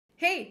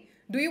Hey,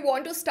 do you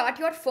want to start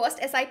your first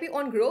SIP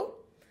on Groww?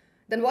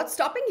 Then what's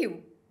stopping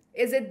you?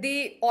 Is it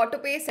the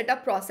autopay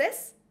setup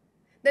process?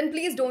 Then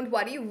please don't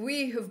worry,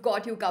 we have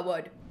got you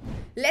covered.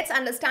 Let's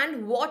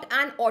understand what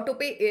an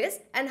autopay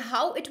is and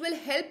how it will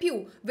help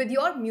you with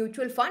your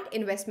mutual fund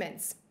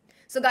investments.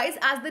 So guys,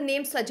 as the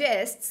name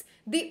suggests,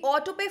 the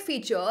autopay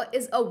feature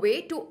is a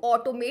way to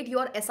automate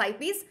your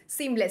SIPs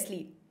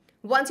seamlessly.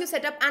 Once you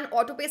set up an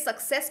autopay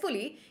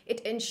successfully, it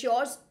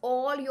ensures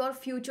all your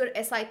future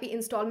SIP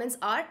installments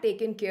are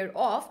taken care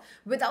of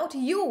without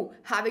you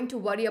having to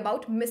worry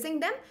about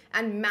missing them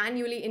and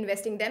manually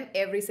investing them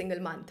every single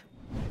month.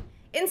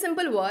 In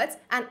simple words,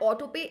 an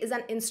autopay is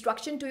an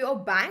instruction to your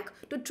bank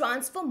to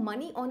transfer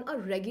money on a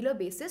regular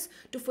basis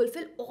to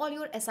fulfill all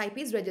your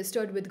SIPs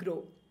registered with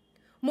Groww.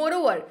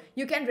 Moreover,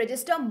 you can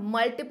register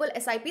multiple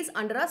SIPs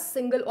under a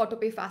single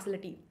autopay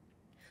facility.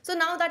 So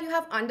now that you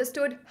have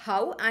understood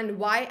how and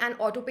why an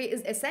autopay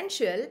is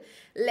essential,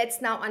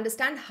 let's now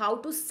understand how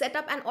to set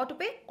up an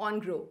autopay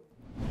on Groww.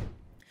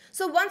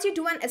 So once you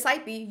do an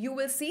SIP, you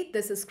will see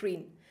this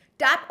screen.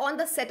 Tap on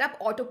the Setup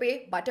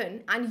Autopay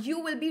button and you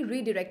will be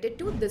redirected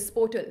to this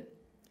portal.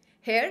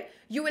 Here,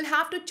 you will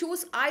have to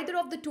choose either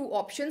of the two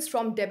options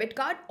from debit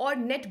card or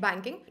net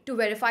banking to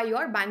verify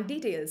your bank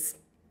details.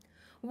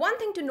 One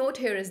thing to note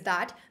here is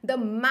that the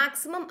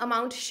maximum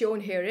amount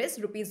shown here is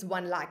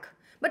 ₹1 lakh.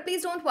 But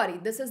please don't worry,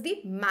 this is the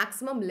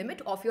maximum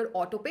limit of your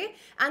autopay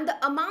and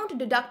the amount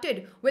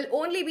deducted will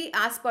only be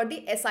as per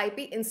the SIP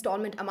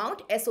installment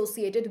amount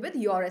associated with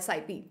your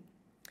SIP.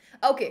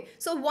 Okay,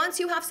 so once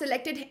you have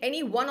selected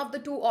any one of the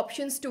two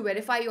options to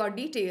verify your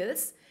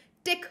details,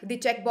 tick the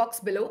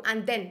checkbox below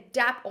and then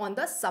tap on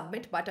the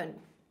Submit button.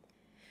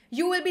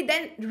 You will be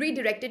then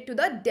redirected to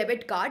the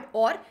debit card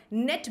or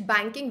net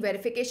banking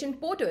verification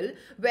portal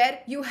where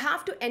you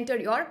have to enter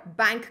your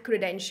bank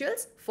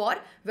credentials for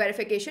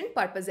verification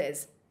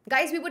purposes.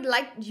 Guys, we would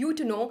like you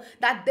to know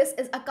that this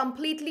is a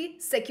completely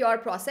secure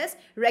process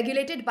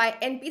regulated by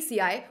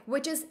NPCI,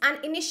 which is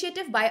an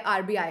initiative by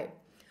RBI.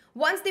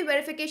 Once the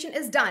verification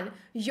is done,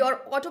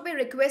 your autopay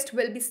request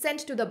will be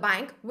sent to the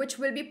bank, which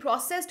will be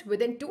processed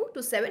within 2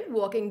 to 7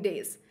 working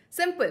days.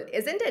 Simple,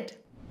 isn't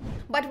it?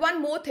 But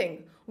one more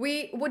thing,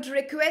 we would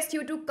request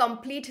you to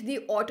complete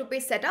the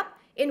autopay setup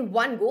in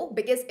one go,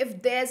 because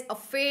if there's a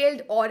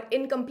failed or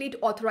incomplete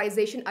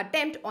authorization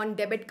attempt on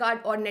debit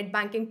card or net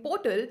banking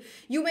portal,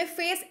 you may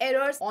face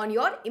errors on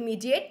your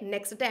immediate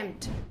next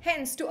attempt.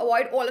 Hence, to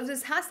avoid all of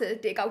this hassle,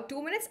 take out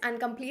 2 minutes and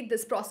complete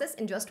this process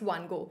in just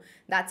one go.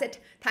 That's it.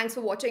 Thanks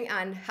for watching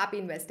and happy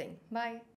investing. Bye.